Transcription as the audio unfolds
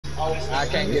I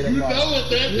can't get him. You know what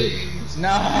that means?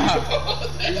 Nah,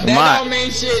 that don't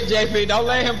mean shit, JP. Don't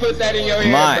let him put that in your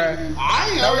head, bro.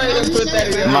 Don't let him put that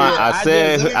in your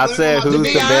head. I said, who's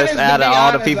the best out of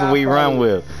all the people we run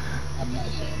with?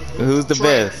 Who's the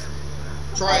best?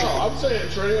 Trey. I'm saying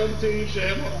Trey on the team,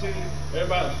 Sham on the team.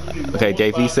 Everybody. Okay,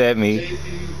 JP said me.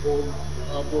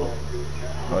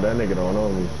 Oh, that nigga don't know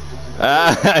me.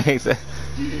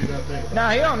 Nah,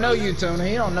 he don't know you, Tuna.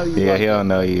 He don't know you. Yeah, he don't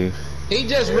know you. He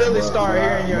just really started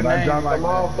hearing your name. I dropped him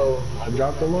off though. I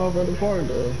dropped him off at the park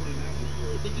though.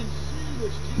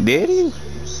 Did he?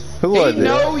 Who was it? He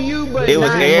know you, but it was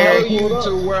not Eric. know you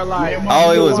to where like.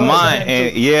 Oh, it was mine,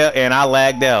 and yeah, and I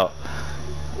lagged out.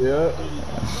 Yeah.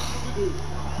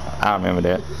 I remember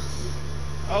that.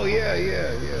 Oh yeah.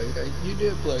 You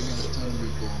did play against Tuna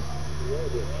before.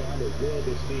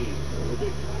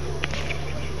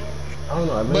 I don't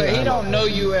know. But he don't know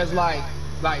you as like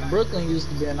Brooklyn used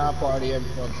to be in our party every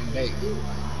fucking day. You get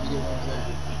what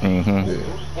I'm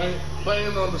saying?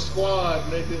 Playing on the squad,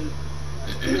 nigga.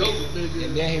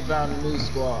 And then he found a new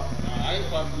squad. I ain't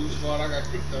found a new squad. I got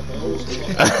kicked out the old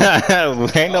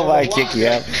squad. Ain't nobody kick you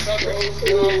out. I got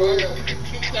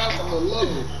kicked out from the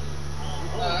low.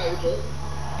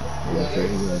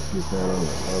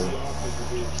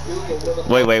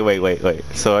 Wait.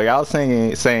 So are y'all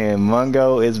saying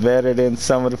Mungo is better than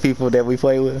some of the people that we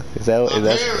play with? Is that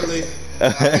apparently?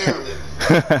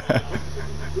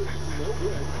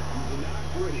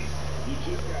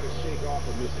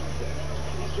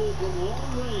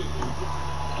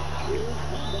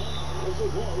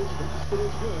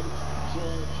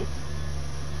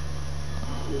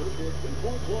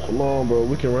 Come on, bro.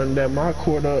 We can run that my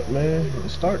court up, man.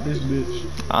 Start this bitch.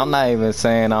 I'm not even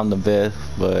saying I'm the best,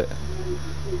 but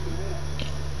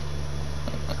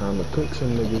time to cook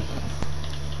some niggas.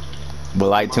 But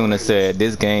like Tuna said,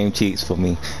 this game cheats for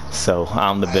me, so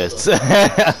I'm the best. Look,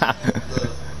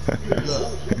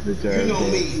 you know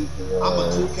me. I'm a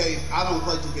 2K. I don't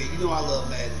play 2K. You know I love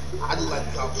Madden. I just like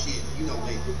to talk shit. You know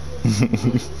me.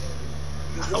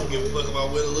 I don't give a fuck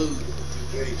about win or lose.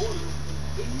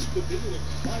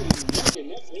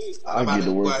 I get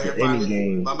to work for any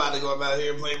game. I'm about to go out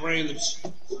here and play random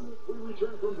shit.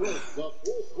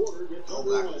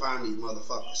 Hopefully I can find these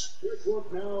motherfuckers.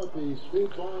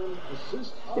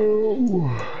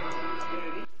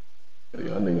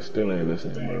 Y'all niggas still ain't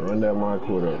listening, but run that my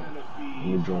court up. Let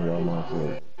me join y'all my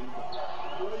court.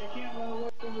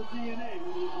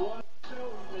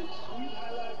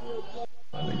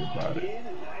 My niggas about it.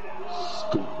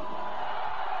 Scoop.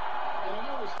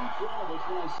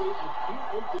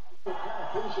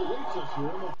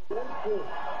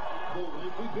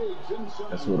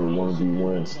 That's where the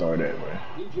 1v1 start at, man.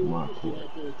 My court.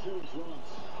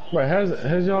 Right,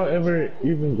 has y'all ever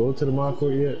even go to the my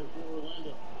court yet?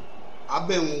 I've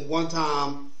been one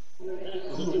time.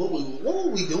 What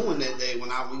were we doing that day when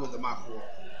we went to my court?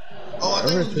 Oh, I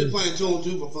think we were just playing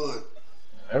 2-on-2 for fun.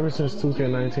 Ever since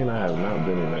 2K19, I have not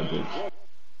been in that bitch.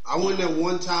 I went there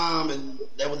one time and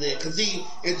that was it. Cause see,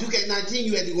 in 2K19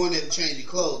 you had to go in there to change your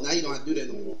clothes. Now you don't have to do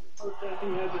that no more.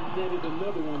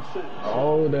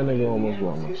 Oh, that nigga almost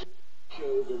won me.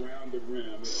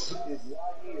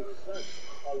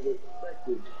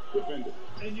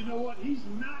 And you know what? He's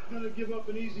not going to give up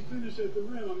an easy finish at the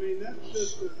rim. I mean, that's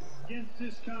just against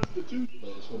his constitution.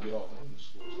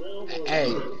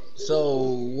 Hey, so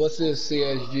what's this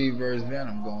CSG versus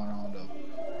Venom going on though?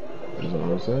 That's what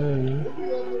I'm saying.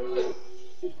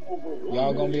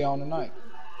 Y'all gonna be on tonight?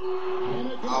 I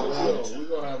won't.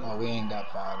 Oh, we ain't got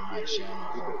fire tonight, Shane.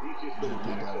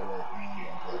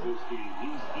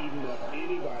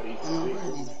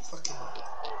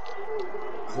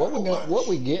 What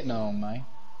we getting on, man?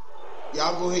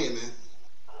 Y'all go ahead, man.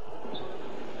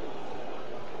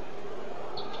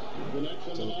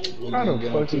 How the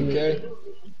fuck you get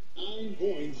 9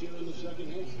 points here in the second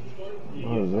half.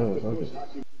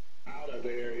 Out of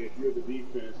there if you're the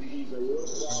defense. He's a real I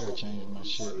gotta change my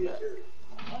shit back.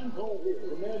 I'm called here.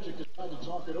 The Magic is trying to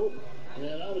talk it over.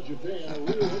 And out of Japan, a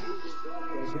real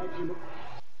interesting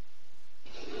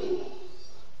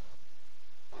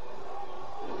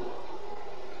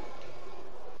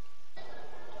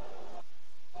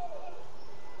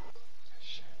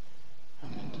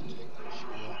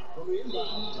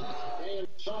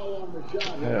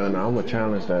Hell no, I'm gonna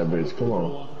challenge that bitch. Come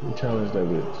on. You challenge that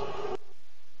bitch.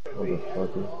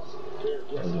 Motherfucker.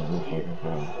 That's not no fucking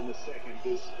problem.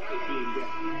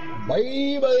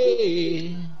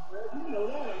 Baby! You know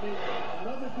that. I mean,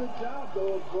 another good job,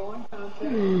 though, of drawing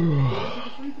contact.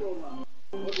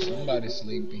 Somebody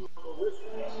sleepy.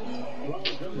 bro.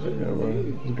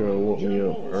 This girl woke me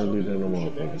up early than a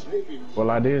motherfucker. Well,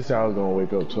 I did say I was gonna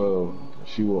wake up 12.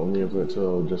 She woke me up at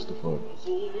 12 just to fuck.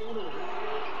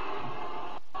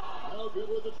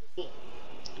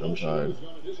 I'm tired.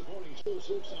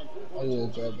 I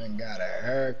woke up and got a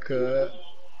haircut.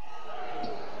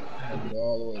 Had to go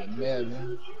all the way to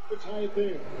Melbourne.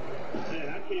 Man,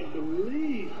 I can't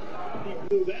believe he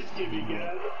blew that gimme,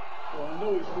 guys. Well, I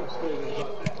know he's frustrated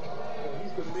about that.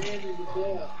 He's demanding the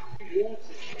ball. He wants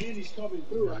it, and he's coming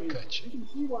through. I mean, you can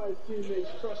see why his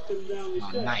teammates trust him down the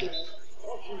stretch.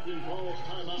 Washington calls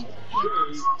timeout.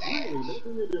 Really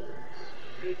making a difference.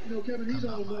 You know, Kevin, he's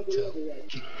on another level right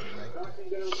now. Knocking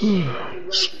down and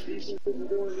right defense and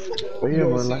doing their job. But yeah,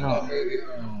 man, like how?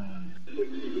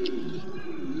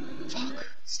 Fuck.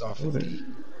 Starford.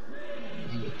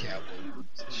 He was a cowboy.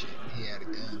 Shit. He had a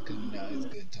gun coming out his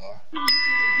guitar.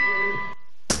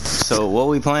 So what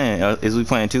we playing? Is we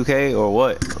playing 2K or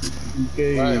what?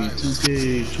 2K.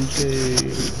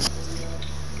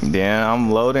 Then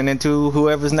I'm loading into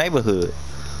whoever's neighborhood. I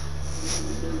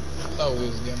thought we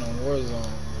was getting on Warzone,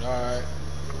 but alright.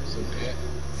 It's okay.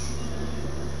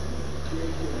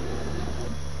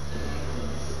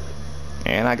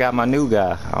 And I got my new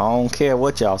guy. I don't care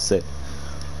what y'all say.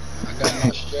 I got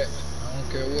my strap. I don't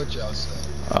care what y'all say.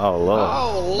 Oh Lord.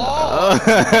 Oh Lord.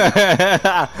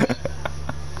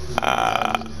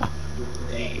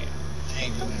 Damn.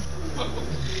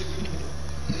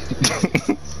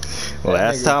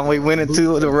 Last time we went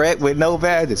into the wreck with no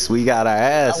badges, we got our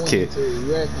ass kicked. I went into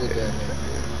the wreck with that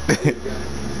nigga.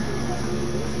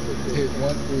 Hit 1-3.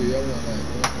 I went like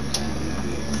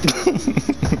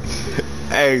 1-9.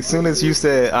 Hey, as soon as you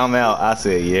said I'm out, I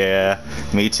said, yeah,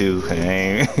 me too.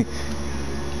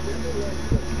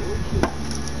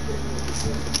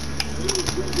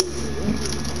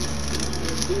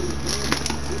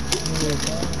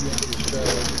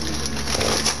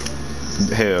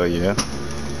 Hell yeah.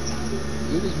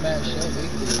 We was matched up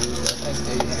equally. I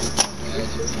think they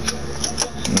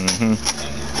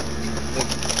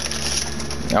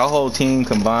had our whole team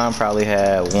combined probably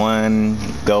had one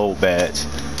gold badge.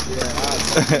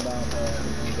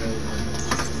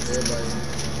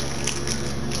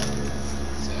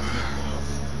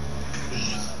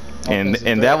 And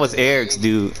that was Eric's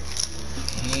dude.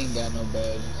 He ain't got no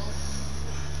badges.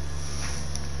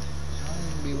 I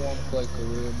don't be wanting to play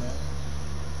career, man.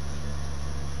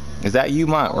 Is that you,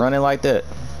 Mont, running like that?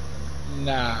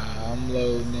 Nah, I'm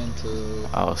loading into.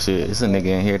 Oh shit, there's a nigga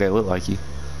in here that look like you.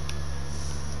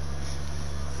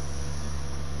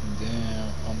 Damn,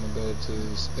 I'm gonna go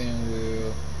to spin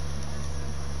wheel.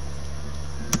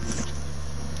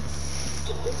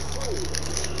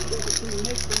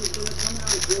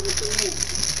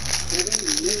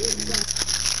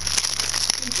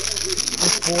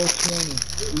 It's 420.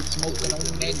 We smoking on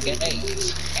that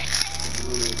gas.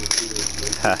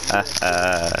 Ha ha ha.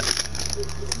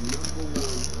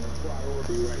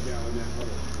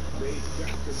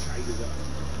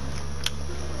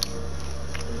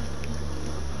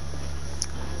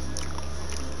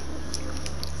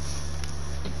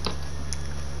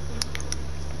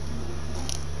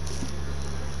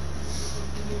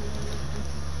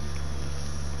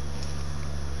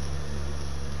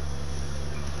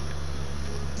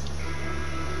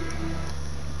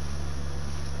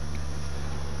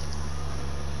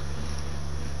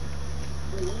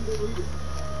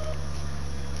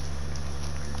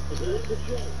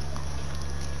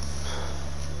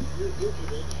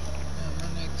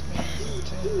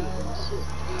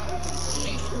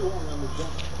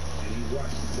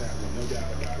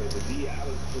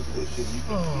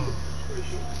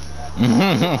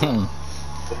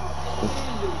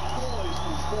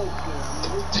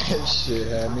 That shit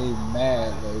had me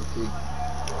mad, low-key.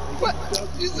 What?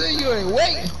 You said you ain't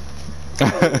waiting?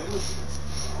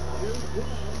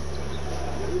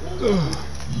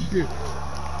 Shit.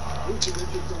 I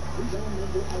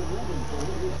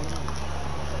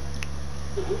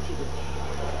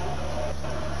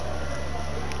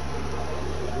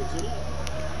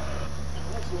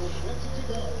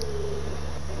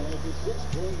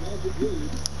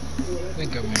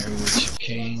think I'm here with you,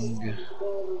 King.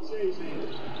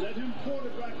 Let him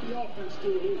quarterback the offense to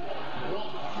it.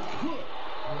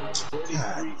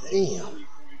 God damn.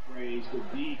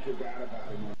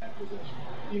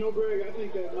 You know, Greg, I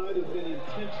think that might have been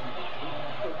intentional.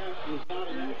 Perhaps was not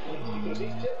an accident because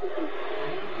he's typically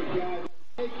not the guy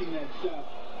taking that shot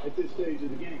at this stage of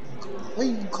the game. Where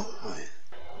you going?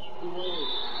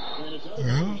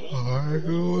 I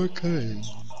go okay.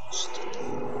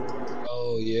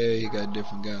 Oh yeah, he got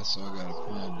different guys, so I gotta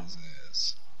find his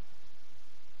ass.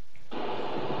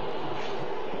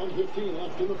 1:15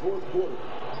 left in the fourth quarter.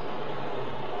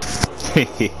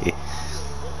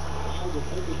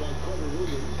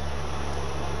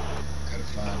 Gotta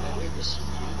find that nigga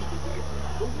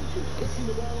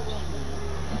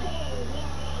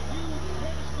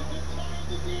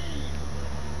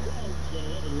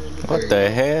What the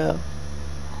hell?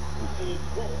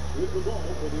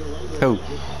 Who?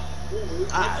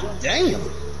 Ah, damn.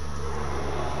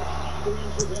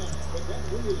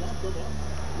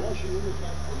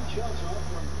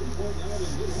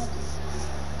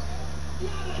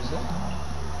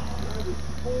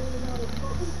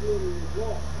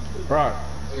 Right.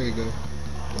 There you go.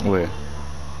 Where?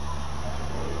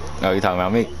 Oh, you talking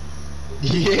about me?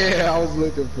 Yeah, I was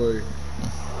looking for you.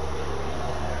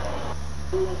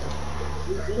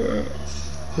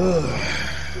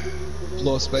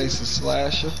 Floor space and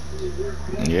slasher.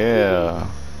 Yeah.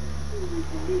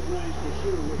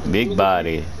 Big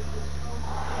body.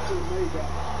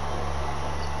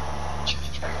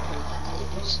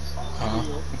 Huh?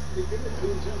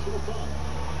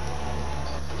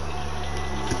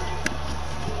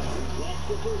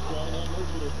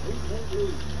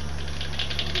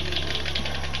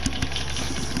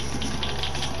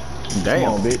 Come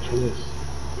Damn. on, bitch. Miss.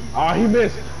 Ah, he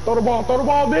missed. Throw the ball,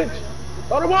 bitch.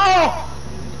 Throw the ball.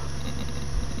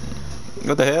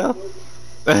 What the hell?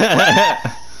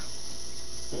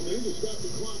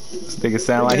 This nigga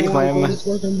sound like he playing. This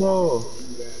fucking ball.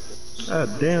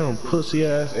 God damn, pussy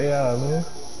ass AI, man.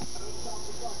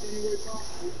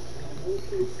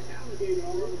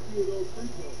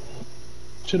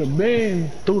 Should have been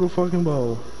through the fucking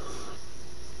ball.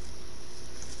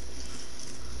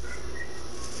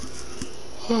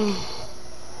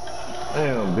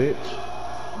 Damn, bitch.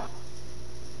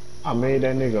 I made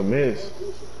that nigga miss.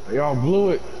 Y'all blew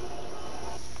it.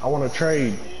 I want to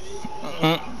trade.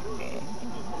 I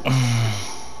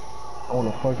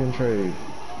want to fucking trade.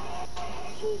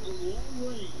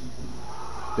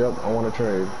 Yep, I want to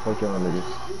trade. Fuck y'all niggas.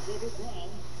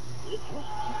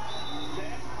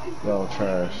 Y'all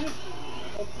trash.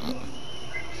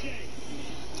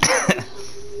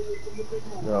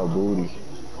 Y'all booty.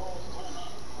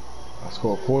 I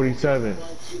scored 47.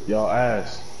 Y'all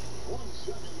ass.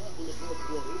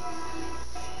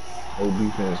 No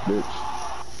defense, bitch.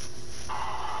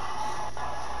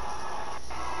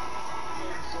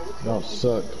 Y'all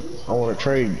suck. I want to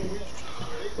trade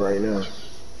right now.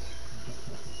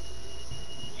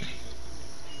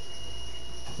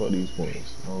 Fuck these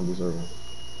points. I don't deserve them.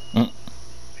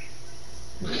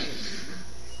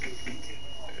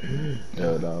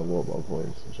 Yeah, nah, I want my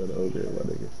points. I'm trying to upgrade my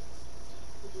nigga.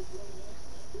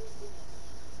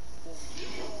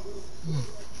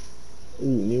 Ooh,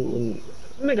 Newton.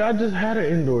 Nigga, I just had an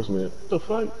endorsement. What the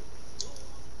fuck?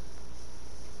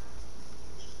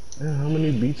 Yeah, how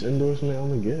many beats endorsement I'm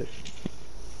gonna get?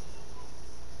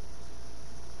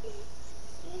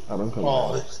 I don't come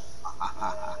out.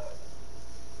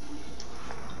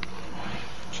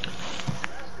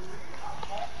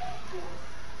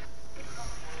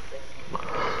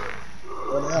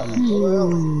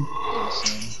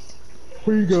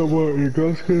 Where you got what? You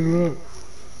got skin up?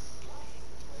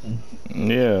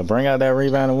 Yeah, bring out that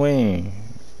rebound and wing.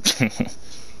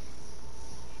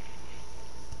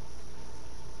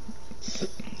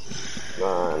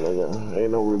 Nah, nigga.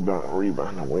 Ain't no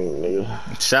rebound and wing,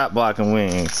 nigga. Shot blocking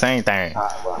wing, same thing.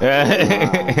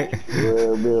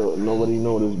 Real build. Nobody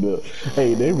know this build.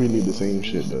 Hey, they really the same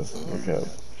shit though. Okay.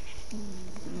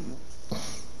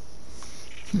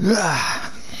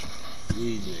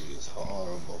 These niggas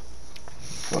horrible.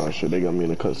 Oh shit, they got me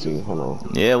in a cutscene. Hold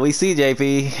on. Yeah, we see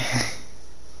JP.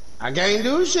 I can't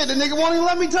do shit. The nigga won't even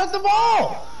let me touch the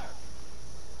ball.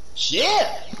 Shit.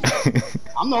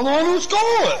 I'm the only one who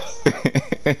scored.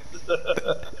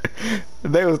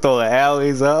 They was throwing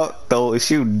alleys up,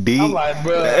 shooting deep. I'm like,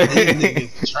 bro, these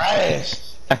niggas trash.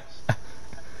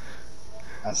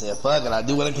 I said, fuck it, I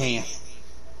do what I can.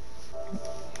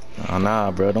 Oh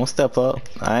nah, bro, don't step up.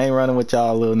 I ain't running with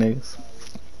y'all little niggas.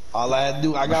 All I had to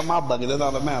do, I got my bucket. That's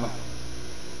all that matter.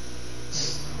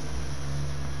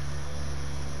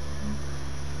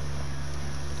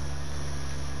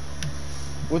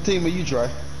 What team are you, Trey?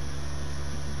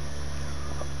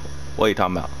 What you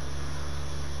talking about?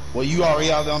 Well, you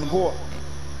already out there on the court.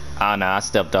 Oh nah, I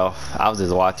stepped off. I was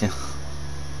just watching.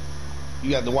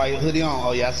 You got the white hoodie on?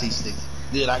 Oh yeah, I see sticks.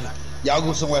 Good, y'all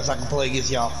go somewhere so I can play against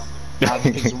y'all. I'll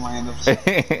pick some randoms.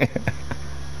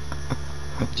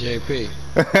 JP.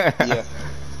 Yeah.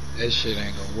 That shit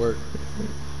ain't gonna work.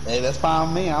 Hey, that's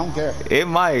fine with me. I don't care. It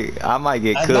might. I might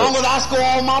get As cooked. long as I score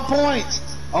all my points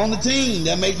on the team,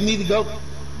 that makes me the GOAT.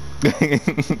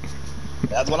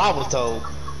 That's what I was told.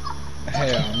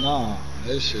 Hell no.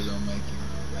 This shit don't make you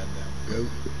no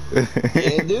goddamn goat. Yeah,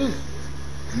 it do.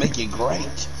 Make it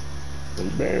great.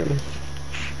 Barely.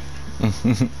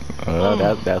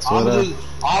 Well, that's what.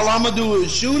 All I'm gonna do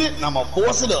is shoot it, and I'm gonna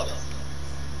force it up.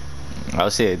 Oh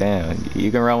shit, damn!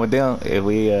 You can run with them if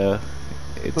we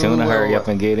Tuna hurry up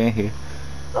and get in here.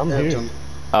 I'm here.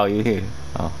 Oh, you here?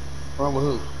 Oh. Run with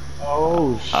who?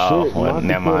 Oh shit. Oh, well,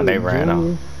 never mind. They ran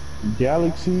off.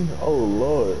 Galaxy. Oh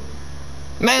lord.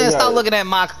 Man, stop looking at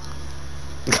my.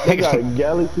 They got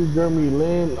Galaxy, Jeremy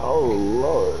Lin. Oh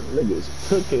lord, niggas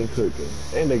cooking,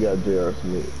 and they got J.R.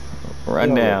 Smith.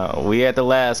 Run down. We at the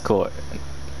last court.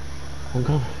 I'm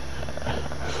coming.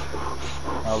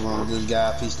 I'll run with this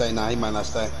guy. If he stay, nah, he might not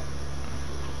stay.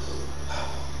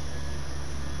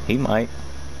 He might.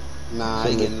 Nah,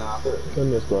 he getting out.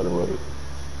 Send this guy to run.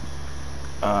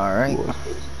 All right.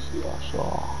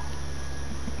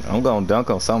 I'm gonna dunk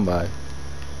on somebody.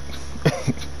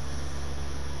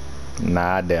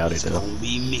 Nah, I doubt it It's though. gonna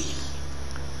be me.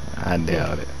 I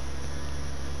doubt it.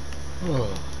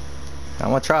 Oh. I'm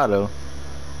gonna try though.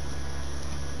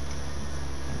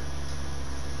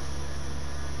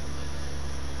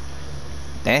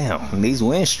 Damn, these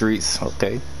win streaks.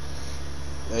 Okay.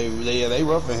 They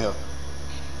rough in here.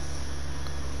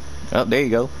 Oh, there you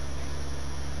go.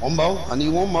 One more. I need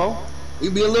one more.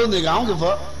 You be a little nigga. I don't give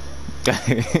a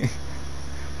fuck.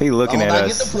 He looking at I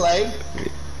us. get to play.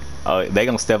 Oh, they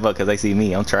gonna step up because they see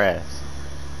me. I'm trash.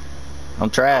 I'm I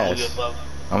don't trash. give a fuck.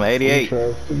 I'm 88.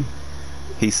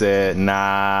 He said,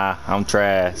 nah, I'm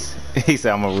trash. He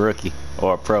said I'm a rookie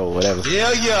or a pro, whatever.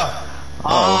 Hell yeah.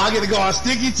 I get to go on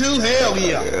sticky too? Hell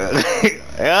yeah.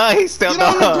 Yeah, he stepped Get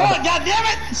on the court, up.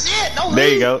 goddammit. Shit, don't There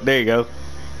leave. you go. There you go.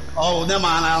 Oh, never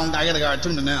mind. I got to guard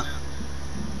Tuna now.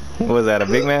 What was that, a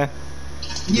big man?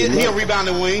 Yeah, he'll rebound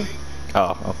the wing.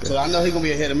 Oh, okay. So I know he's going to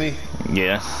be ahead of me.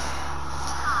 Yeah.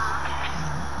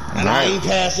 And I ain't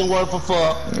passing word for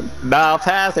fuck. Nah,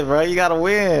 pass it, bro. You gotta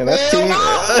win. That's Hell team. no.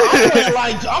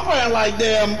 I'm playing like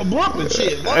damn Brooklyn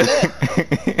shit. Fuck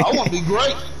that. I want to be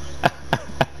great.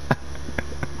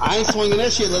 I ain't swinging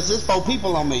that shit unless there's 4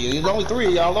 people on me. There's only 3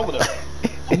 of y'all over there.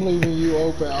 I'm leaving you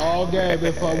open all game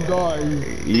if I'm guarding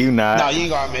you. You not. No, you ain't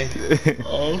got me.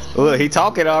 Oh. Look, he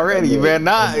talking already. You better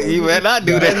not. You better not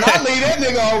do And that. not leave that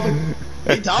nigga open.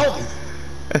 He talking.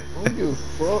 I don't give a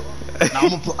fuck. No,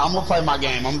 I'm gonna play my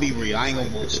game. I'm gonna be real. I ain't gonna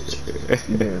bullshit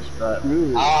you.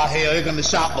 Oh hell, here come the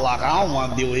shot block. I don't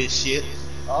want to deal with his shit.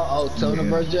 Uh-oh, Tony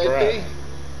versus JP. Right.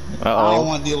 I don't Uh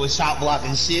want to deal with shot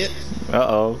blocking shit.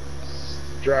 oh.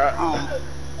 Uh oh.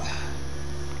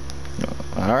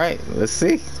 Um, All right. Let's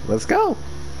see. Let's go.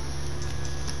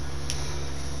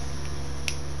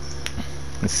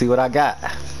 Let's see what I got.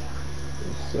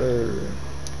 Sir.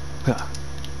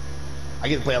 I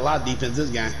get to play a lot of defense this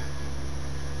game.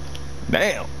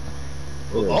 Damn.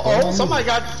 Uh-oh, somebody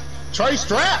got Trey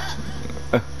strapped.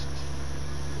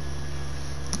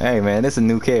 Hey man, this is a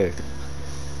new character.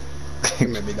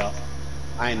 Come here, big dog.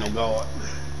 I ain't no guard.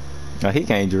 No, he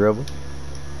can't dribble.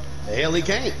 The hell he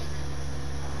can't.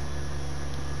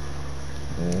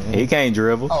 He can't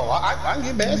dribble. Oh, I can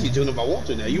get past you, Tuna, if I want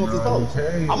to now. You want this post?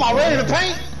 I'm already in the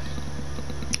paint.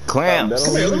 Clamps.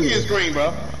 Come here, let me get a screen,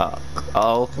 bro. Oh.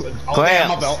 Oh, damn, my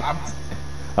Clamps. belt.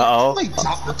 Uh Let me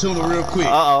talk to Tuna real quick.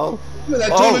 oh.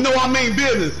 Let Oh. Tuna know I mean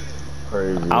business.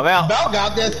 Crazy. I'm out. Belt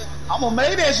got that. I'm gonna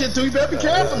make that shit too. You better be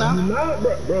careful now. Nah,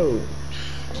 bro.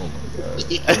 Look,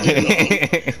 he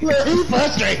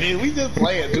frustrated. We just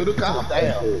playing, Tuna. Calm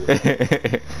down.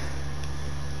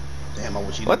 Damn, I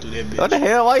wish he didn't do that bitch. What the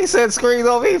hell? Why you setting screens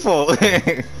on me for?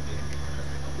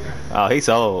 Oh, he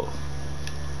sold.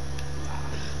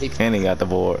 And he got the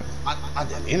board. My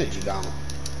damn energy gone.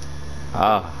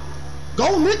 Ah,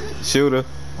 Go, Nick. shooter.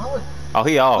 Oh,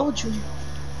 he off.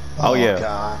 Oh, yeah.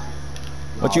 God.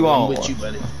 What you I'm on? with you,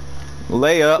 buddy.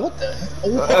 Layup. What the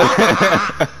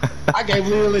hell? I can't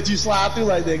believe I let you slide through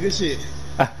like that. Good shit.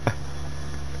 Check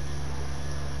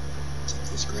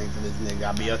the screen for this nigga.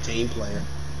 I'll be a team player.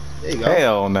 There you go.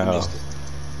 Hell You no. missed it.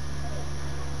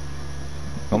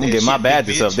 I'm gonna That get my shit, big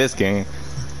badges up bitch. this game.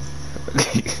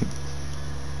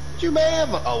 What you mad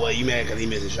for? Oh, well, you mad because he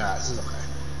missing shots. It's okay.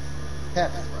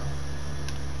 Happens,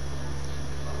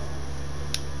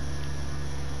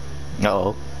 bro. Uh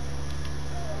oh.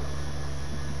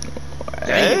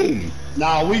 Hey.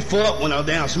 Nah, we fucked when a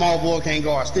damn small boy can't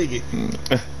guard sticky.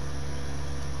 Yeah,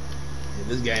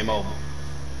 this game over.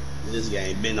 This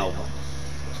game been over.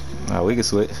 Oh, we can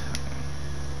switch.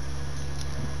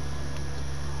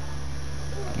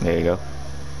 There you go.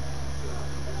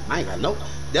 I ain't got no.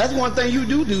 That's one thing you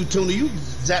do, Tuna. You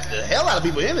zap the hell out of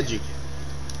people's energy.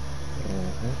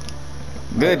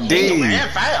 Good D. Man,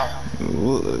 foul.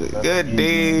 Good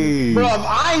D. Bro,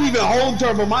 I ain't even holding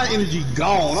turbo. My energy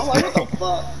gone. I'm like, what the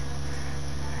fuck?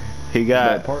 He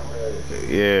got. Park,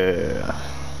 Yeah.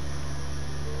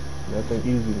 nothing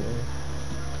easy,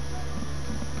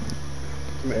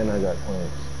 man. And I got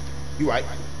plans. You right.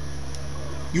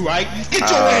 You right. Get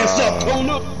your ass up,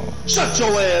 Tona. Shut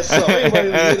your ass up.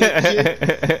 Anybody hear that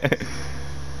shit?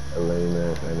 A lame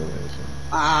ass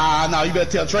animation. No, you better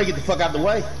tell Trey get the fuck out the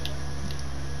way.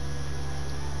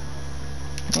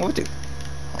 What the?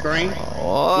 Green.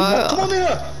 What? Come on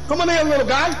here. Come on here, little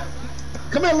guy.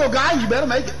 Come here, little guy. You better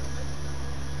make it.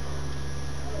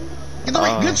 Get the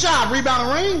ring. Good job. Rebound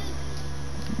the ring.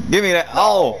 Give me that.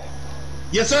 Oh.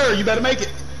 Yes, sir. You better make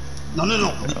it. No.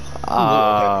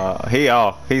 He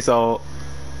off. He sold.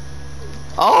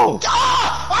 Oh.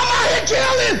 I'm out here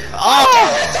killing. Oh.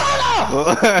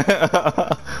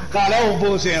 Nah, that was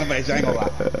bullshit animation. I ain't gonna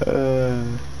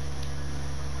lie.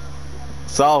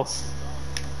 Sauce.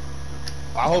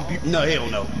 I hope you. No, hell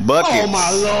no. Buckets. Oh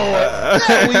my lord.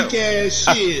 That weak ass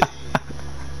shit.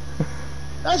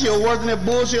 That shit worse than that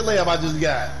bullshit layup I just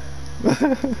got.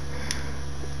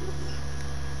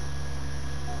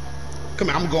 Come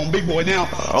on, I'm going big boy now.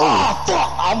 Oh,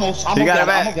 fuck. I almost got it.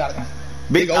 Almost got it.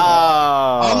 Big.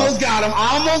 Almost got him.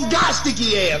 I almost got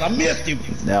sticky ass. I missed him.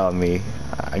 That was me.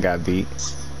 I got beat.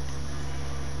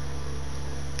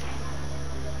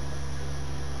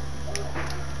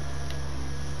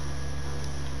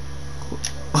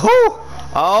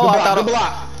 Oh, I thought the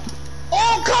block.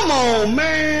 Oh, come on,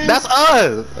 man. That's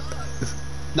us.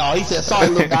 No, he said sorry,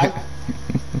 little guy.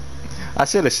 I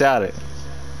should have shot it.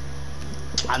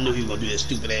 I knew he was gonna do that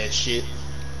stupid ass shit.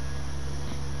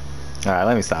 All right,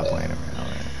 let me stop playing around.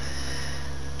 Man.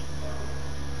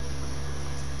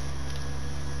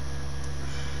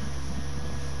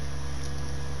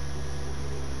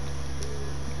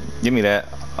 Give me that.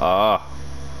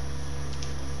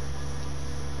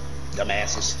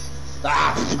 Dumbasses.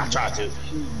 I tried to.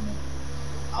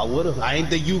 I would've. I ain't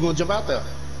think you were gonna jump out there.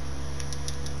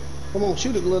 Come on,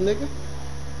 shoot it, little nigga.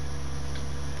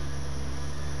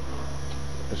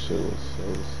 That shit was so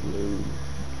smooth.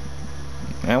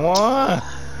 And one.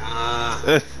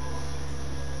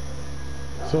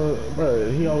 So,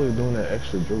 bro, he always doing that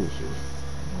extra dribble shit.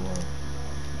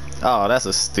 Oh, that's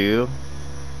a steal.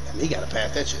 He gotta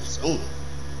pass that shit soon.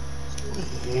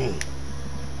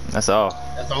 That's all.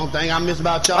 That's the only thing I miss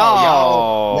about y'all. Oh,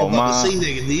 y'all woke up my. to see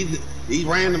niggas. These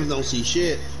randoms don't see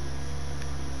shit.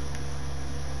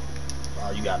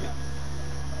 Oh, you got me.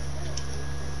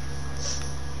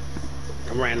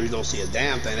 Them randoms don't see a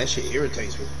damn thing. That shit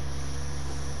irritates me.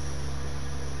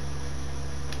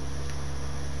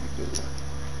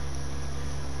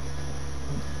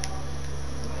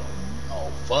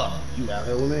 Oh, fuck. You out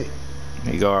here with me.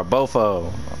 You go our both of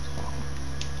them.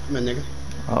 Come here, nigga.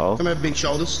 Oh. Come here, big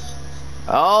shoulders.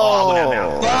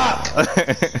 Oh. Fuck.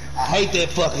 I hate that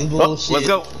fucking bullshit. Let's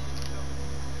go.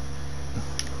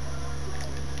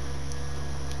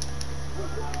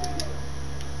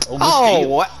 Oh,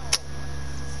 what?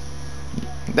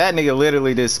 That nigga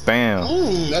literally just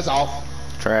spam. That's off.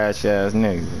 Trash ass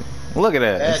nigga. Look at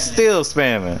that. It's still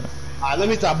spamming. Alright, let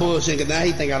me stop bullshitting, because now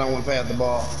he think I don't want to pass the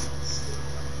ball.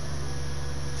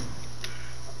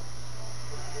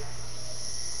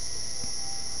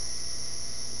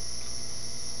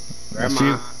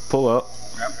 You pull up.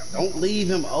 Don't leave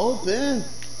him open.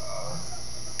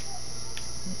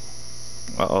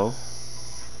 Uh-oh.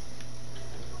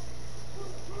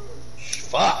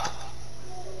 Fuck.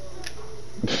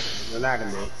 You're not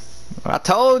gonna be. I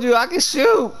told you I can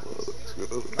shoot.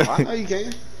 I know you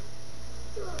can.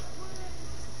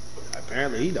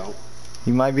 Apparently he don't.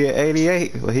 He might be at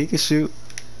 88, but he can shoot.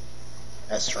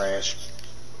 That's trash.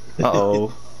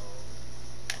 Uh-oh.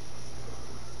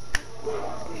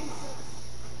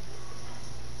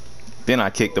 Then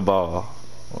I kicked the ball.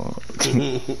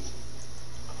 Damn. I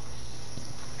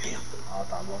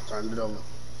thought I was turned it over.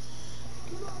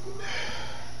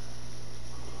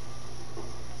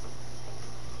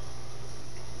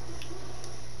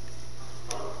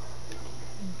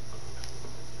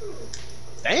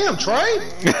 Damn,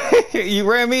 Trey.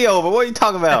 You ran me over. What are you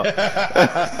talking about?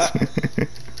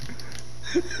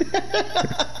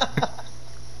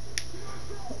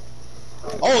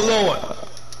 Oh, Lord.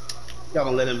 Y'all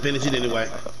gonna let him finish it anyway.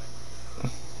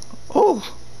 Oh.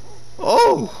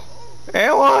 Oh.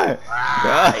 And one.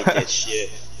 I hate that shit.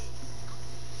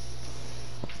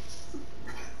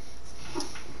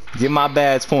 Get my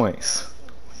badge points.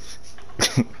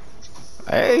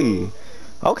 Hey.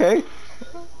 Okay.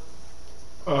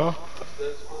 Oh.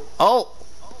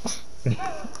 That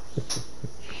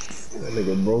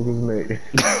nigga broke his neck.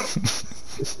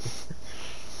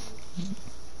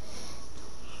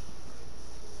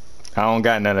 I don't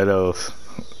got none of those.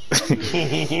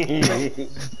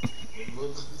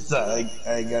 Sorry,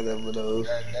 I ain't got none of those.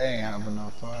 They ain't have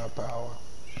enough firepower.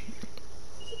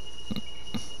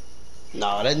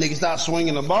 Nah, that nigga stopped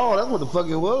swinging the ball. That's what the fuck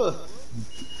it was.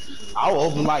 I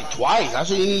was open like twice. I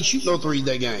shouldn't even shoot no threes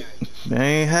that game.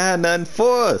 They ain't had nothing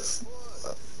for us.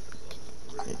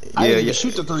 I didn't even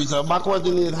shoot the three, so my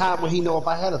question is, how would he know if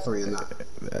I had a three or not?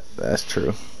 That's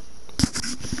true.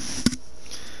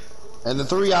 And the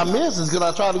three I missed is because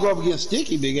I tried to go up against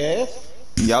Sticky, big ass.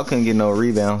 Y'all couldn't get no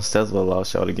rebounds. That's what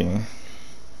lost y'all the game.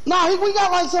 Nah, we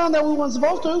got like something that we wasn't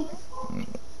supposed to.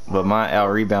 But mine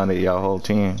out rebounded y'all whole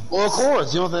team. Well, of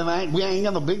course. You know what I'm saying? We ain't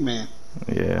got no big man.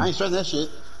 Yeah. I ain't stressing that shit.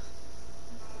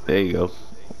 There you go.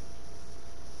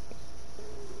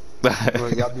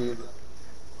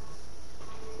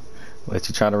 Let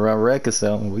you try to run wreck or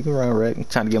something. We can run wreck. I'm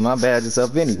trying to get my badges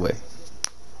up anyway.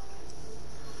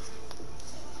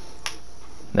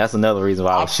 That's another reason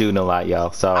why I was shooting a lot,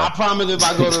 y'all. Sorry. I promise if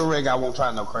I go to the rig, I won't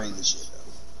try no crazy shit,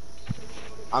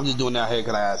 though. I'm just doing that here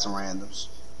because I had some randoms.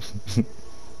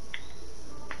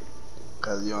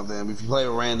 Because, you know what I'm saying? If you play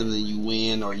with randoms and you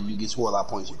win or you get scored a lot of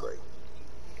points, you're great.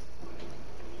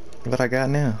 What I got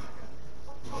now?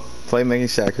 Playmaking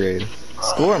shot creator.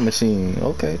 Scoring machine.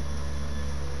 Okay.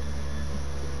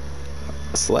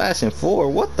 Slashing 4.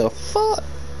 What the fuck?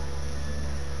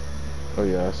 Oh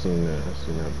yeah, I seen that.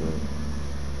 Bro.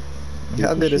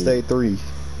 How did it say 3?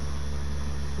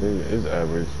 It's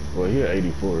average. Well, he at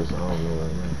 84, so I don't know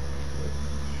right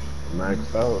now.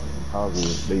 Maxed out. Probably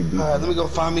they beat. Alright, let me go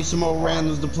find me some more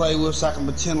randoms to play with so I can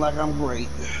pretend like I'm great.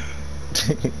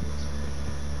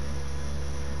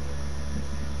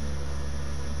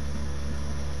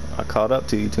 I caught up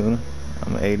to you, Tuna.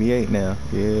 I'm 88 now.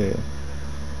 Yeah.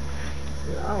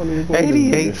 I don't even play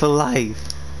 88 for life.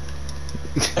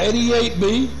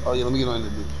 88B. Oh yeah, let me get on the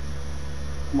dude.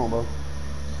 Come on, bro.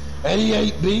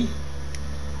 88B.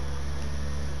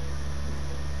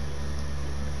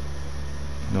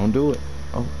 Don't do it.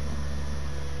 Oh.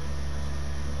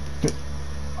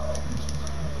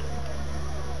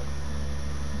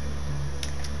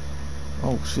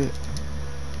 Oh shit.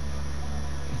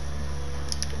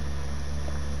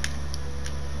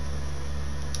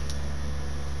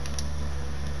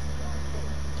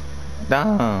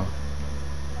 Damn.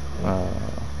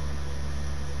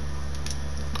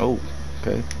 Oh,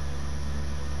 okay.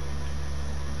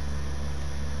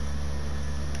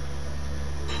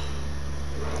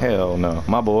 Hell no,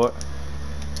 my board.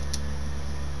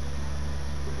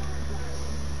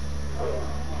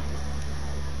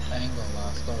 I ain't gonna lie,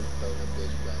 I started to throw that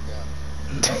bitch back out.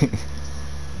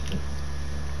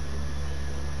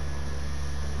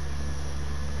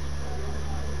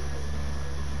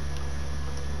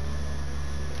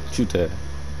 Shoot that.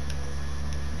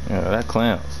 Yeah, that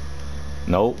clamps.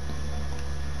 Nope.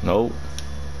 Nope.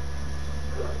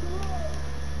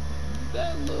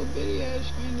 That little bitty ass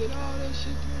screen did all that shit to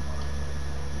me.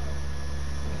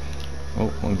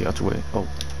 Oh, let me get out your way. Oh.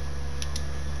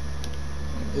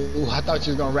 Ooh, I thought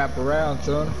you was gonna wrap around,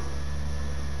 son.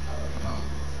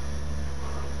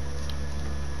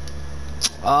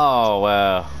 Oh,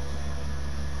 wow. I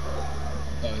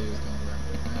thought you was gonna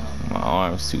wrap around. My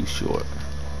arm's too short.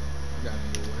 Got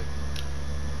in your way.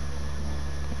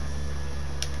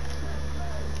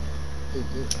 Ooh,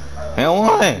 good. And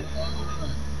one.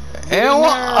 And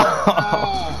one.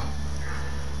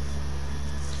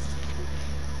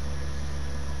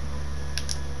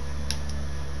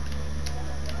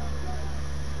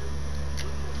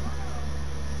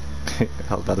 I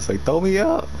was about to say, throw me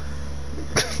up.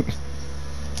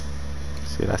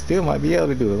 Shit, I still might be able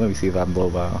to do it. Let me see if I can blow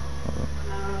by.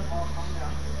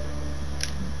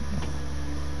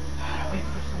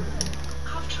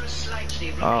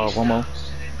 Oh, one more.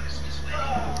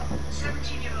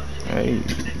 Hey.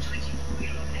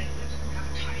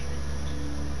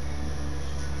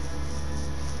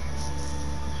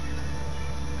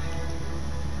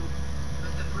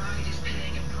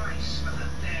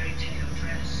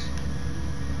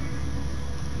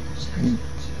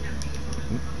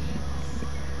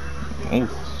 Ooh.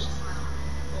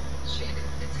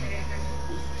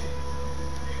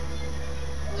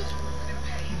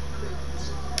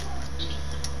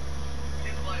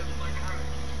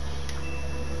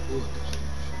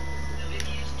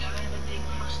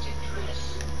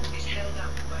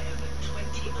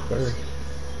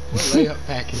 What layup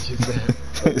package is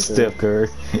that? Steph Curry.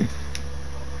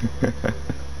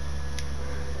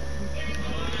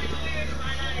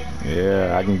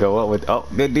 Yeah, I can go up with. Oh,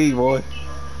 good D, boy.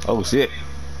 Oh shit.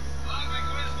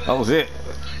 Oh shit.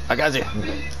 I got you.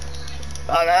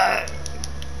 Oh God.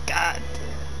 God.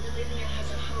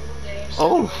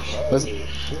 Oh.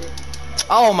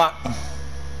 Oh my.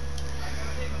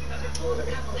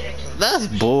 That's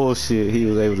bullshit. He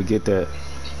was able to get that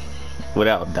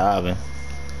without diving.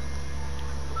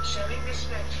 Showing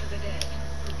respect for the dead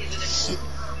is an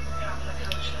important part of Kappa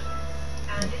culture,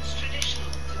 and it's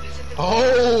traditional to visit the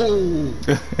Oh!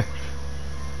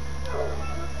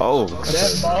 Oh.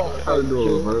 That ball I fake do a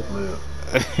killed. reverse layup.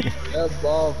 That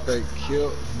ball fake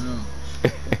killed him.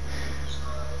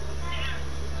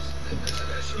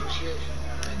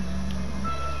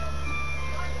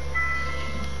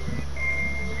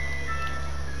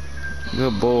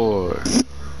 Good board.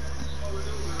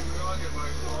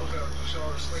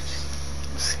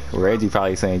 Reggie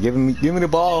probably saying, give me the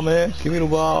ball, man. Give me the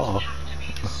ball.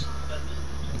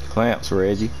 Clamps,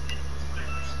 Reggie.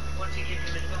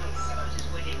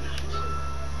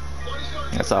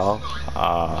 That's all.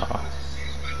 That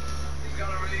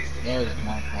was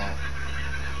my fault.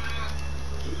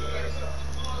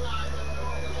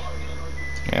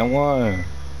 And one.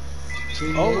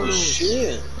 Oh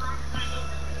shit!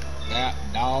 That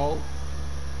dog.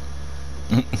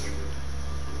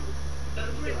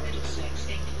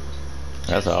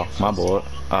 That's all. My board.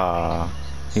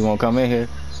 He won't come in here.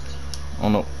 Oh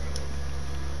no.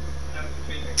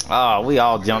 Ah, we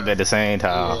all jumped at the same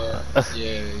time.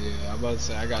 Yeah. I'm about to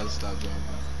say I gotta stop jumping.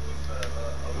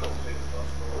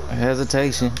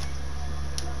 Hesitation.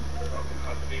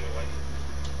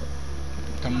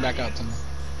 Coming back out to me.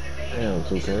 Damn,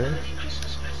 2K.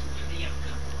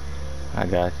 I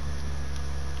got you.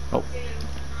 Oh.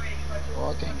 Oh,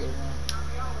 I can't get around.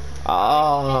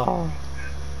 Oh.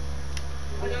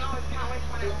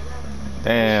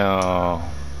 Damn.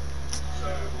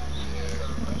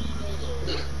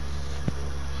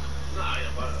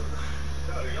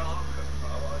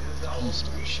 Don't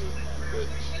start shooting.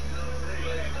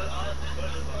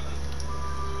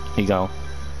 He gone.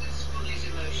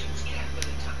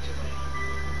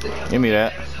 Give me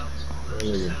that.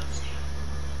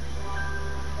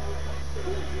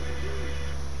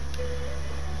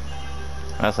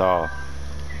 That's all.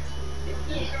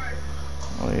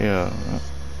 Oh yeah.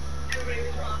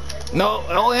 No,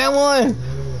 oh and one.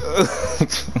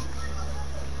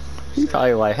 He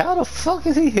probably like, how the fuck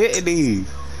is he hitting these?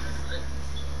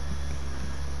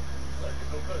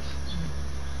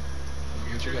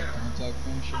 You got contact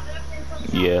finisher?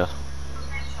 Yeah.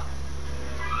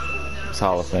 It's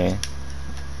Hall of Fame.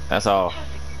 That's all.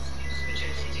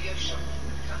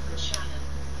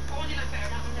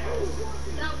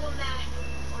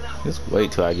 Just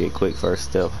wait till I get quick first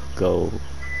step. Go.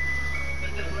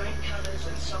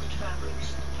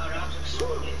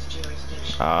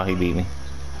 Ah, he beat me.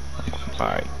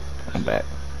 Alright, I'm back.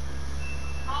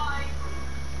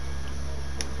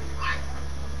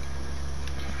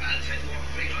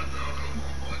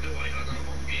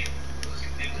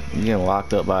 You getting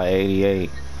locked up by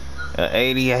 88.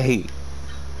 88.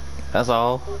 That's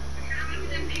all.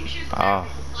 Ah.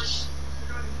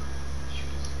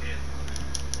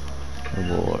 Good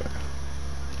boy.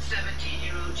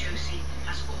 17-year-old Josie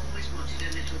has always wanted a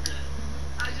little girl.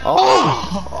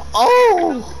 Oh!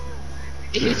 Oh!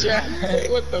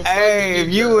 What the fuck? Hey, if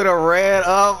you would have ran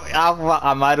up,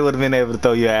 I might have been able to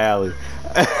throw you an alley.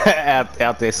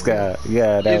 out that sky.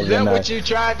 Yeah, that Is was that nice. what you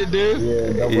tried to do?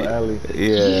 Yeah, double alley.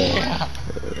 Yeah.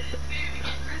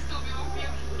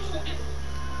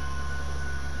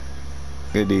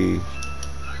 Good deed.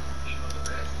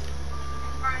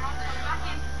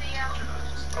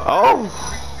 Oh!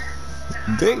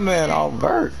 Big man all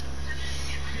vert.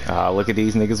 Look at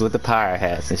these niggas with the pirate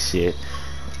hats and shit.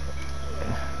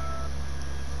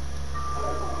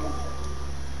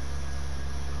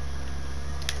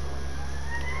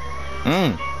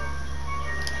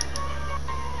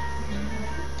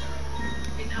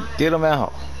 Get him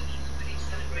out.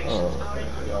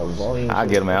 Oh, I'll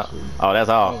get him out. Oh, that's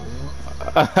all.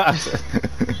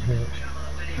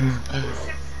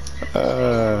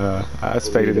 I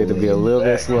expected it to be a little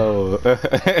bit slow.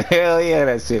 Hell yeah,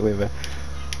 that shit went back.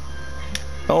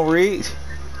 Don't reach.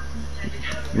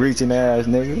 Reaching ass,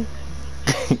 nigga.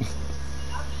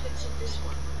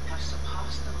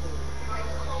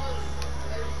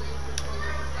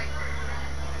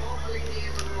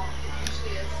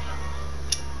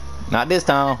 Not this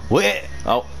time. Wait.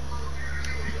 Oh.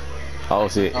 Oh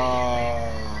shit.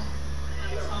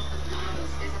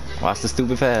 Watch the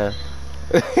stupid pass.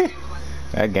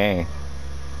 That game.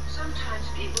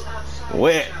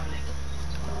 Wet.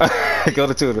 Go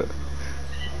to Tudor.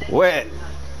 Wet.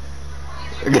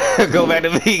 Go back to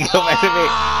me. Go back to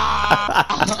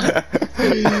me.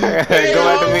 Go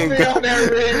back to me. Me on that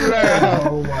ring round.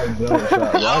 Oh my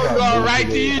god. I'm going right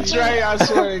to you, Trey. I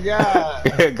swear to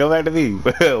God. Go back to me.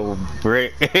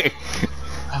 Brick.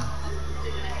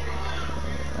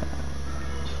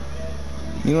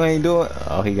 You ain't doing.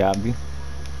 Oh, he got me.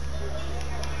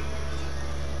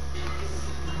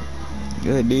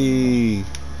 Good D.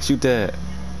 Shoot that.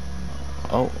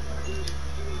 Oh.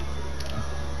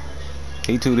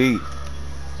 He too deep.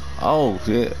 Oh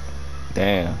shit.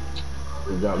 Damn.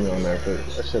 You got me on that fit.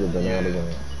 That should have been out of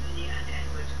there.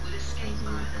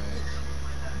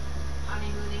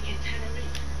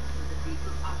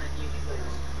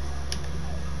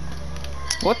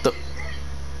 What the?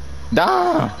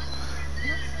 Damn.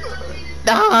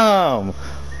 Damn.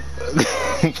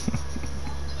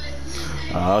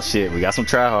 Oh shit, we got some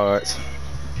tryhards.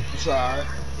 It's alright.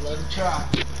 Let him try.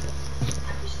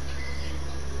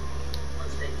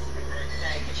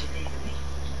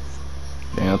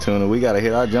 Damn, Tuna, we gotta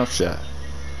hit our jump shot.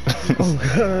 Oh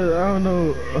god, I don't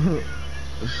know.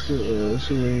 Shit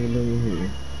ain't let me hear.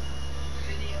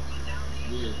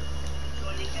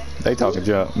 They talking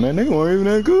jump. Man, they weren't even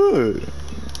that good.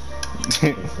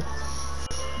 That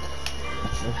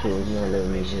shit was not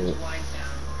letting me hit.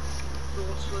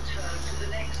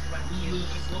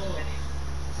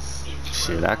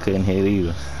 Shit, I couldn't hit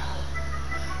either.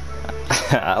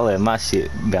 I let my shit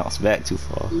bounce back too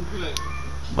far.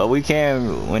 But we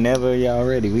can, whenever y'all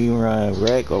ready, we can run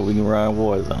Rec or we can run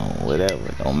Warzone, whatever,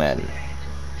 it don't matter.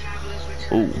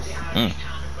 Ooh,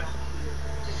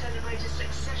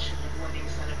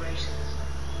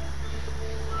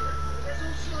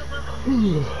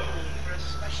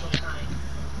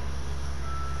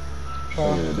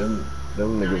 Yeah,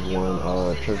 them niggas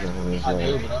won treasure hunters. I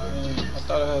do, but I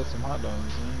thought I had some hot dogs.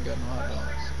 I ain't got no hot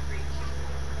dogs.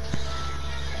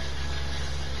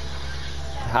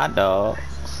 Hot dog.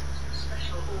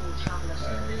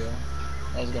 Hell yeah.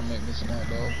 I was gonna make me some hot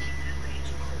dogs.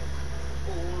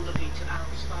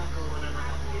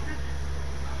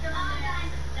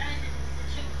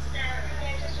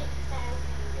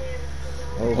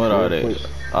 Oh, What are they?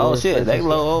 Oh shit, they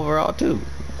low overall too.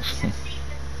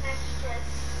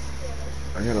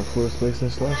 I got a full space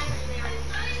and slasher.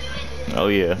 Oh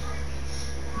yeah.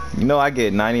 You know I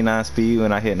get 99 speed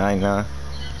when I hit 99.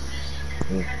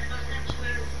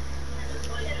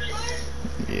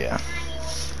 Yeah.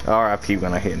 RIP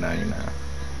when I hit 99.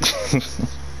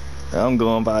 I'm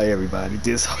going by everybody.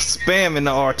 Just spamming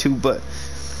the R2 button.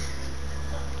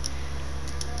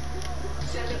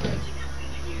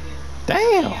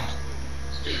 Damn.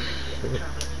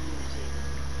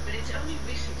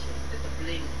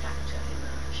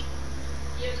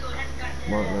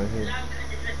 Mark right here.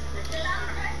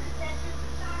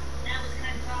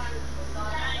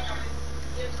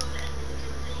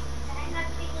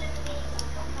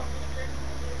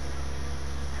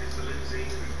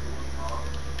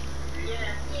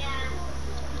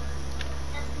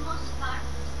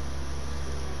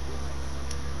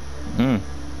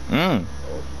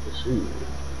 Oh, the shoot.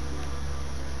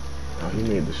 Oh, he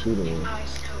made the shooter one.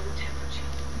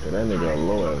 Yeah, that nigga a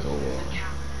low ass overall.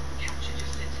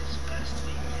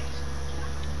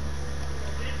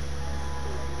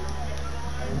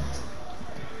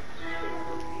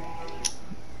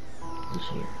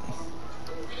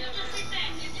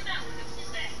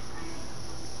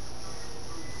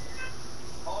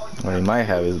 Well, he might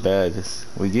have his badges.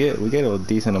 We get a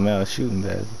decent amount of shooting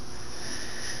badges.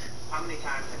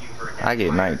 I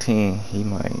get 19. He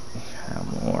might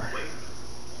have more.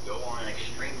 Go on an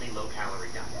extremely low-calorie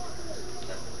diet.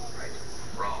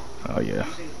 Oh yeah.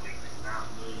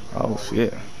 Oh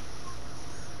shit.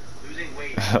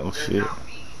 Oh shit.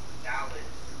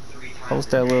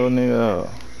 Post that little nigga up.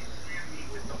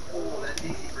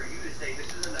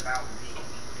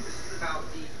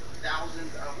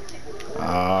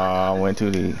 Ah, went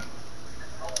too deep.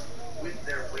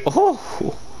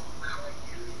 Oh.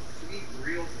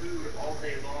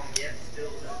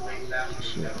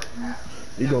 Shit.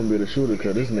 He gonna be the shooter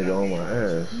cause this nigga on my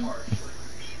ass.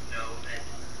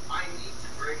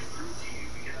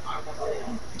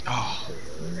 Oh.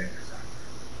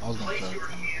 I was gonna try to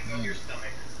come. Your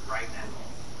stomach right now.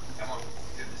 Come on.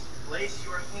 Place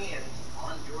your hand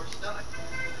on your stomach.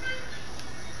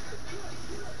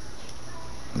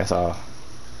 That's all.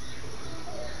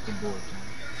 Good boy, Tom.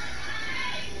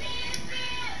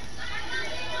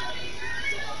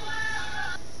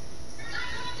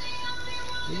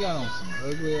 You got on some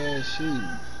ugly ass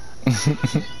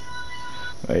shoes.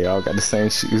 They all got the same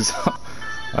shoes on.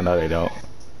 Oh no, they don't.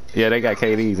 Yeah, they got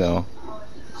KDs on.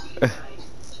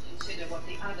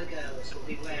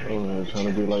 Oh man, trying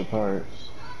to be like Pirates.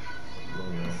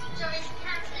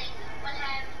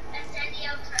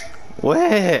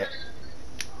 What?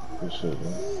 Good shit,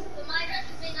 man.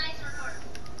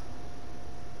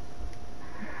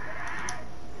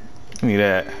 Give me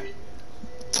that.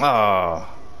 Oh.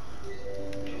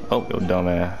 Oh, your dumb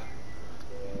ass.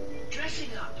 Dressing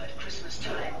up at Christmas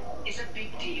time is a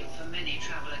big deal for many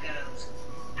traveller girls,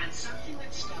 and something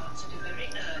that starts at a very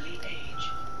early age.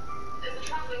 In the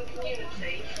travelling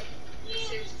community,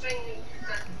 this is things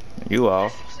that You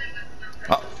all.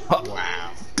 Oh, oh.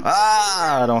 Wow.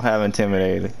 Ah, I don't have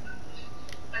intimidated.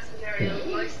 legendary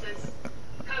voices,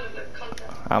 kind of the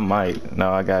content I might.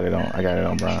 No, I got it on. I got it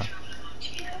on Brian.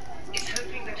 is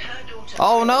hoping that her daughter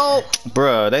Oh no,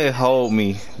 bruh, they hold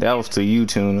me. That was to you,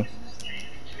 Tuna.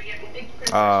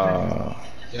 Yeah,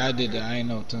 I did that. I ain't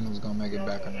know Tuna was gonna make it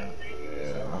back or not.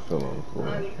 Yeah, I feel on the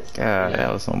floor. God,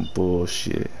 that was some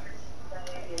bullshit.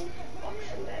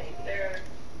 they're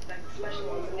like special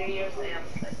ones in New Year's Eve.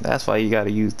 That's why you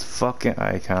gotta use the fucking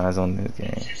icons on this game.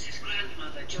 His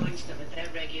grandmother joins them at their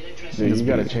regular See, dressing. you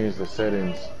gotta change the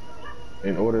settings.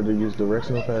 In order to use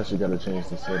directional pass, you gotta change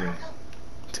the settings.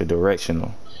 To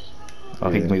directional. Oh,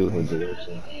 he Yeah, can for be.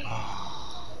 direction.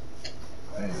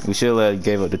 We should have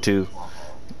gave up the 2.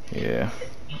 Yeah.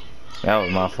 That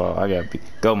was my fault. I got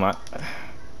go my.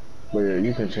 But yeah,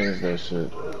 you can change that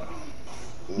shit.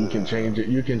 You can change it.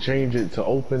 You can change it to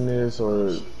openness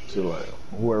or to like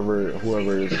whoever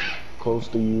is close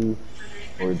to you,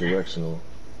 or directional.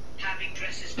 Having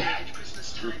dresses made at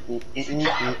Christmas time is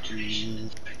a tradition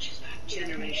that stretches back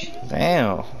generations.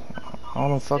 Damn.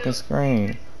 On the fucking screen.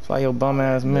 That's why your bum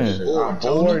ass missed. I'm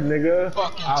bored, nigga.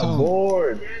 Fucking I'm Tuna.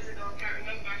 bored. Years ago, I can't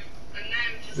remember. And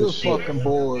now Good fucking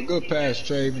board. Good pass,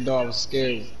 Trey, even though I was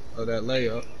scared of that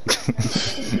layup.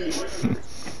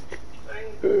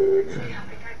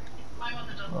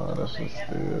 Oh, that's a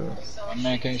steal. My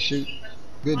man can't shoot.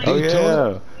 Good D, Oh Tuna.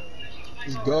 yeah.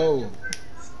 Let's go.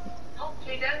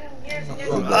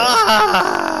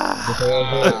 Ah!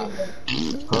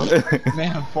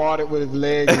 Man farted with his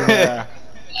legs in there.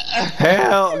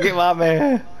 Hell, get my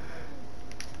man.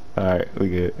 Alright, we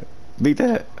good. Beat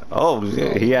that. Oh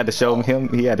shit. He had to show him.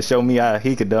 He had to show me how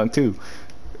he could dunk too.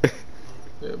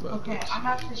 Okay, I'm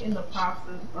actually in the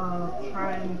process of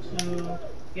trying to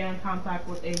get in contact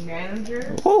with a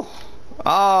manager. Woo.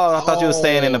 Oh, I thought you were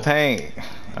staying in the paint.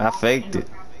 I faked it.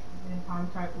 In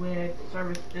contact with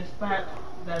service dispatch.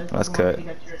 That is That's the cut. one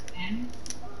that you're in.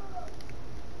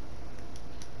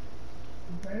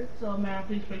 Okay, so man,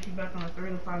 please place you back on a 3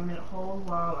 to 5 minute hold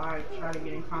while I try to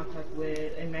get in contact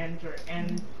with a manager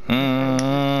and.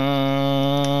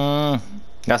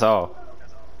 That's all.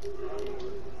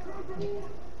 Thank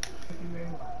you very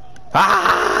much.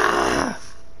 Ah!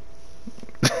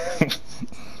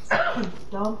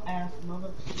 Dumb ass mother.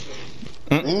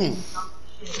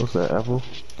 What's that, Apple?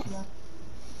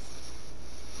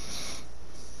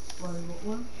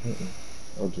 What?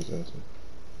 I'm just asking.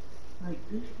 Like,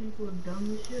 these people are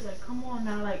dumb as shit. Like, come on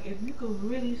now. Like, if you could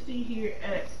really see here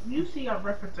you see I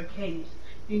reference a case,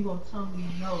 you gonna tell me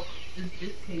no, it's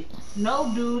this case.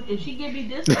 No, dude, if she give me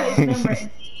this case number and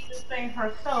she even saying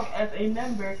herself as a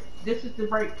member, this is the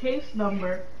right case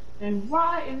number, then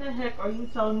why in the heck are you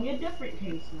telling me a different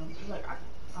case number? Like,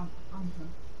 I'm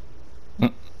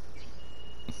done.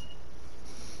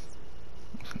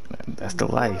 That's the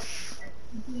life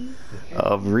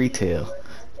of retail.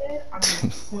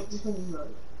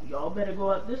 Y'all better go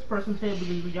up this person's head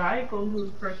because y'all ain't gonna do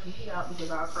this person's shit out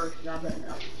because I first y'all better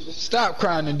know. Stop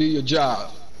crying and do your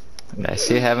job. That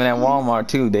shit happened at Walmart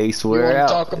too. They You swear want it to out.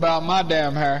 talk about my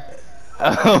damn hair? Do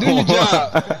your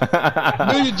job.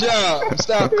 Do your job.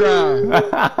 Stop crying.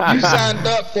 You signed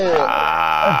up for it.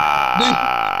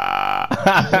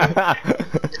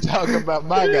 Talk about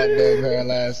my goddamn hair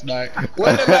last night.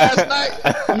 Wasn't it last night?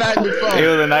 The night before. It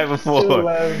was the night It was before.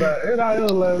 last night. It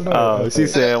was last night. Oh, she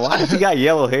said, "Why did you got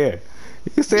yellow hair?"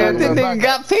 You said, Talking "This about nigga my-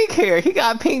 got pink hair. He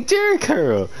got pink jerry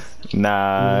curl."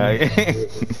 Nah.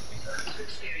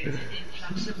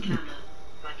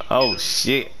 Oh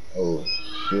shit. Oh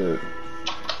shit.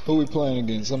 Who we playing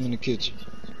against? I'm in the kitchen.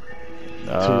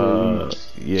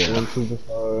 Yeah. One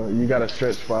superstar. You got a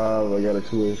stretch 5. I got a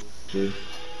 2-3.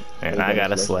 And I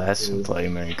got a slash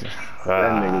playmaker.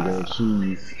 That nigga gonna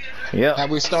cheese. Yep. Have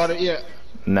we started yet?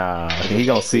 Nah, he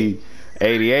gonna see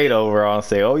 88 overall and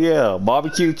say, "Oh yeah,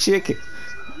 barbecue chicken."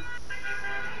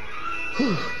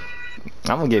 I'm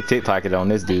gonna get pickpocketed on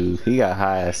this dude. He got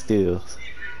high ass steals.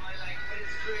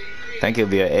 I think it'll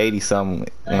be an 80 something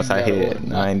once I hit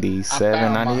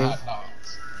 97, 98.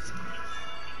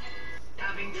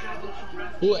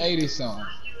 Who 80 something?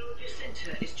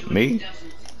 Me?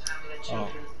 Oh.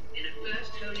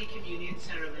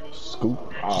 Scoop.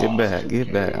 Get back,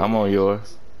 get back. I'm on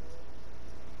yours.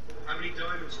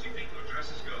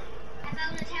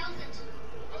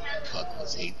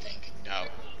 was he thinking, dog?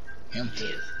 Him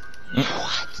too.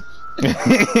 What? Get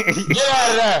out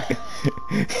of there!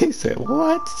 He said,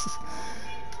 what?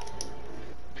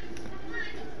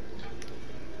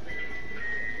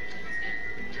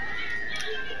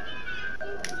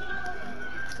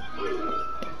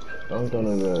 Dunked on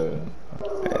his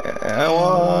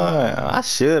I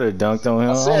should have dunked on him.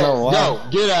 I don't know why. Yo,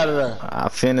 get out of there. I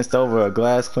finished over a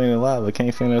glass cleaning lava.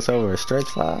 Can't finish over a stretch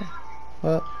five.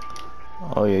 What?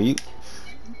 Oh yeah, you.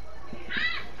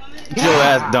 Get your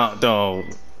ass dunked on.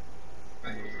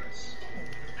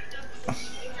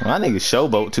 My nigga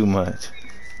showboat too much.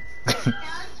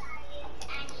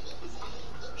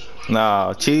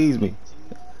 Nah, cheese me.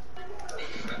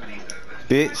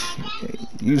 Bitch,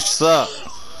 you suck.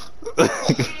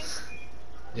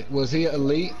 Was he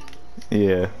elite?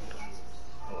 Yeah.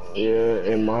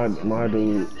 Yeah, and my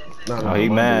dude. Oh, he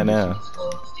mad now.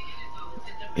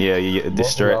 Yeah, the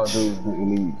stretch.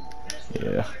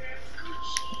 Yeah.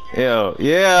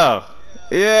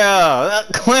 Yeah.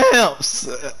 Clamps.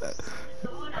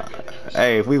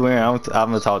 Hey, if we win, I'm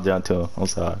gonna talk John to him. I'm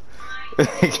sorry.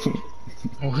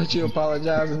 What you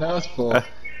apologizing to us for?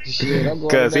 Shit, I'm going.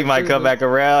 Cause he might come back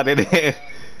around and then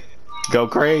go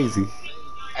crazy.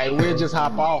 Hey, we'll just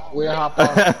hop off. We'll hop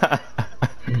off.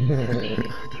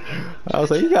 I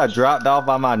was like, you got dropped off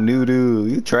by my new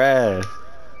dude. You trash.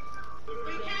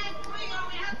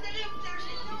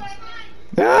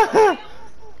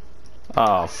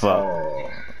 Oh fuck.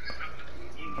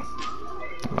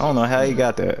 I don't know how you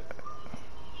got that.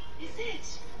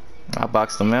 I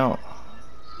boxed him out.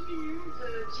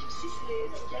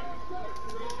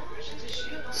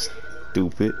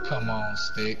 Stupid. Come on,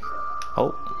 stick.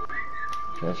 Oh.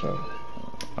 Cash out.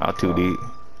 I'll 2 deep.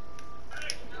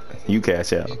 You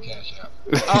cash out. You cash out.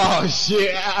 Oh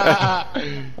shit.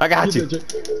 I got you.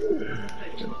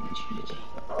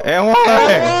 And one.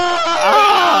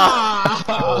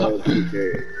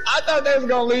 I thought that was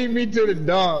gonna lead me to the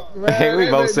dunk. Man. Hey, we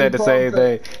both said the same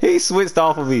thing. He switched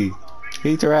off of me.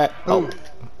 He tried. Oh,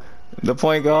 the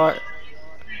point guard.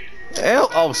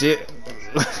 Oh shit.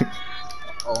 Oh,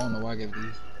 I don't know why I gave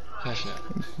these. Cash out.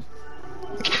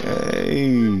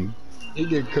 Hey. He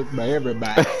get cooked by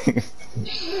everybody.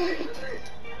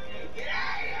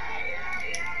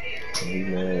 He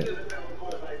mad.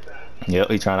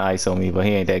 Yep, he trying to ISO me, but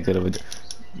he ain't that good of a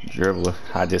dribbler.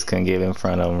 I just couldn't get in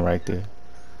front of him right there.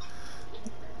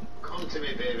 Come to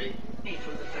me, baby.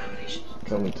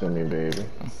 Coming to me, baby.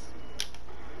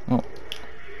 Oh.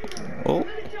 Oh.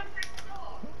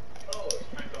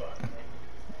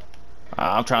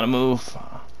 I'm trying to move.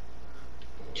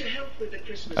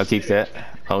 I'll keep that.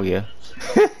 Oh yeah.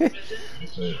 That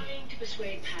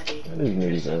is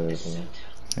niggas ass, man.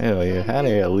 Hell yeah. How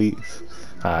they elites?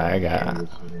 Alright, I got.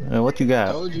 What you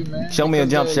got? Told you, man. Show me a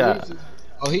jump shot.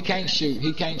 Oh, he can't shoot.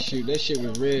 He can't shoot. That shit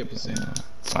was red percent.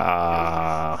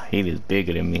 Ah, he is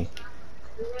bigger than me.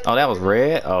 Oh, that was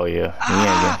red. Oh yeah. He ain't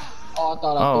got. Oh, I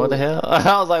thought I Oh, what the hell?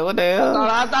 I was like, what the hell?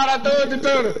 I thought I threw it to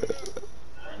Tuna.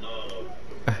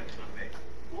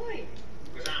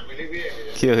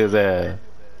 Kill his ass.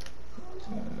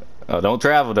 Oh, don't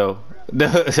travel though.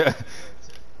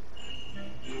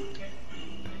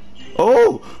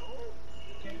 Oh!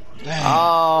 Damn.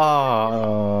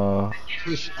 Oh!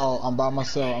 Oh, I'm by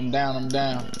myself. I'm down.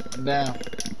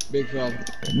 Big fella.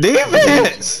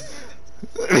 Defense!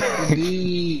 Good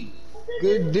D.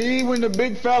 Good D when the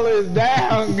big fella is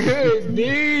down. Good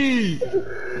D.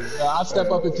 I'll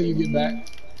step up until you get back.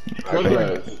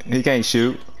 He can't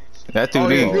shoot. That's too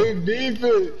deep. Good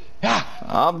defense.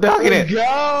 I'm dunking it.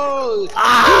 Go.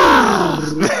 Ah!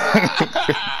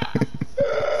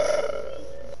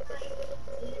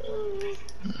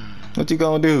 What you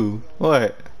gonna do?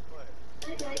 What?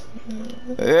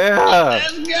 Yeah.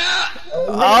 Let's go.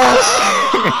 Oh.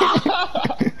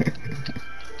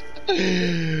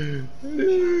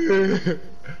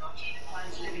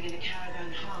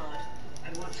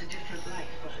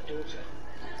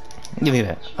 Give me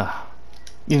that.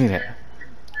 Give me that.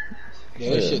 Yeah,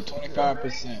 that shit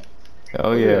 25%.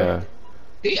 Oh yeah.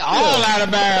 He all out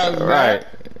of bounds, man. Right.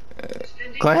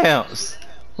 Clamps.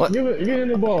 What? Get in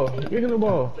the ball. Get in the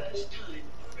ball.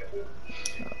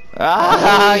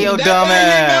 Ah, yo dumb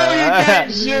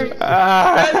That's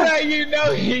ass. how you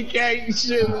know he can't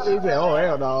shoot. He said, oh,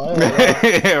 hell no.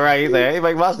 Right, he said, hey,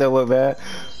 make my stuff look bad.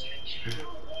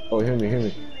 Oh, hit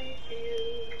me.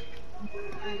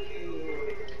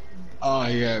 Oh,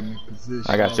 he had me position.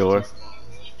 I got yours.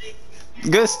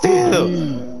 Good steal.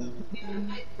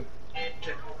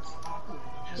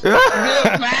 Good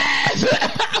pass.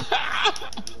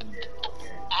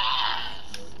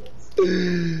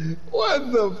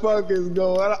 What the fuck is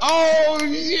going on? Oh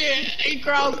shit! He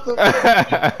crossed the.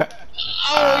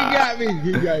 Oh, he got me.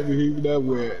 He got me. He that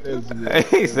wet. That's weird.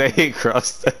 He said he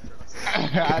crossed it.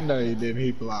 I know he didn't.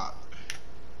 He blocked.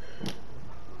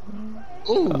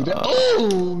 Ooh,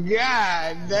 ooh,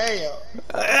 god damn.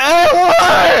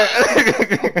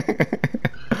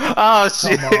 Oh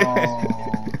shit. Come on.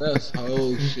 That's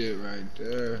whole shit right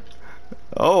there.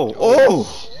 Oh, oh.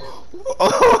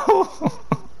 Oh.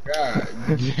 God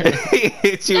damn. He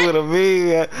hit you with a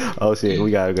V. Oh shit, we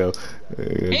gotta go. He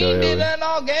ain't did nothing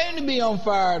all game to be on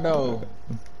fire though.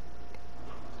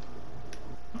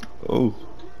 Ooh.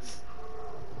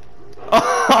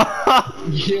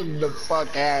 Get the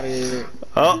fuck out of here.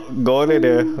 Oh, going in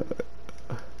there.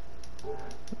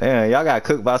 Damn, y'all got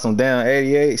cooked by some damn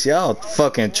 88s. Y'all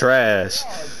fucking trash.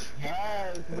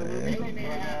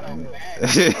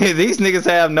 These niggas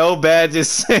have no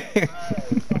badges. And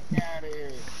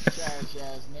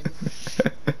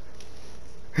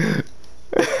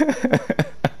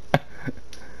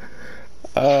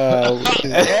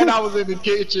I was in the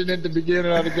kitchen at the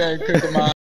beginning of the game cooking my